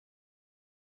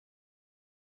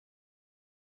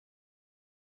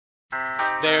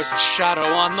There's a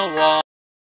shadow on the wall.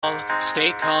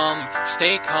 Stay calm,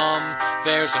 stay calm.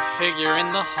 There's a figure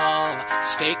in the hall.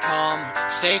 Stay calm,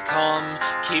 stay calm.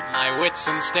 Keep my wits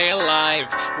and stay alive.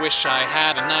 Wish I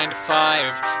had a 9 to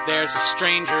 5. There's a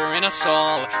stranger in us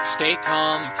all. Stay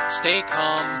calm, stay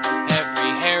calm.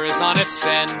 Every hair is on its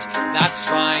end. That's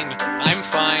fine, I'm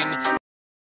fine.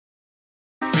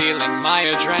 Feeling my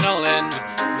adrenaline.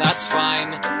 That's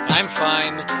fine, I'm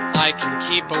fine. I can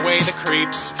keep away the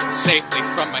creeps safely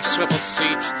from my swivel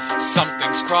seat.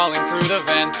 Something's crawling through the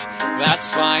vent.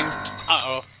 That's fine.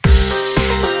 Uh-oh.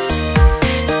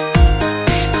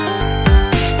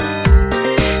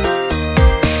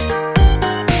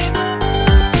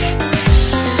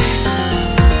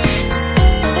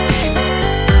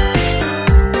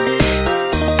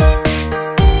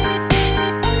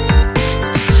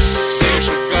 There's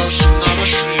a ghost in the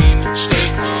machine. Stay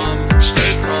calm,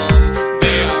 stay calm.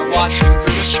 They are watching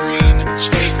through the screen.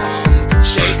 Stay calm,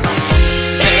 stay calm.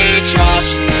 They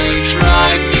just might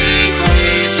drive me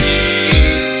crazy.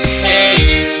 Hey,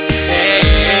 hey,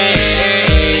 hey.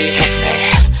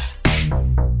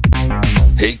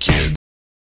 Hey kid,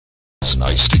 it's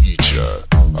nice to eat ya.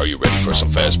 Are you ready for some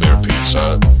Fazbear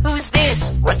pizza? Who's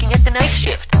this, working at the night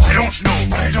shift? I don't know,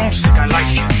 but I don't think I like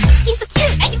him. He's so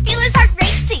cute, I can feel his heart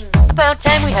racing. About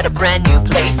time we had a brand new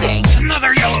plaything.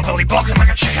 Another yellow belly balking like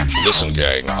a chicken. Listen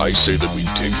gang, I say that we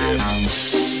dig in.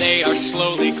 They are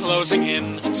slowly closing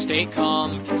in. Stay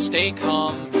calm, stay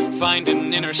calm. Find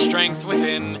an inner strength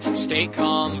within. Stay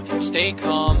calm, stay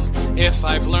calm. If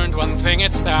I've learned one thing,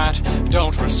 it's that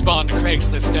don't respond to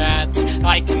Craigslist ads.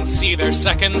 I can see their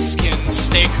second skin.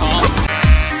 Stay calm.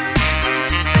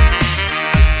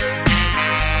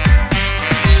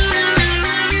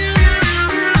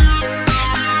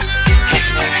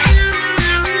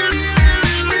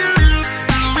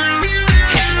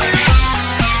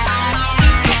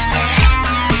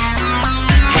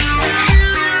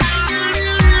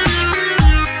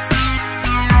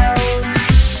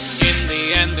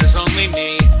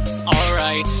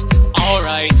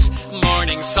 Alright,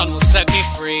 morning sun will set me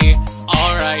free.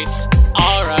 Alright,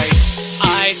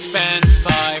 I spent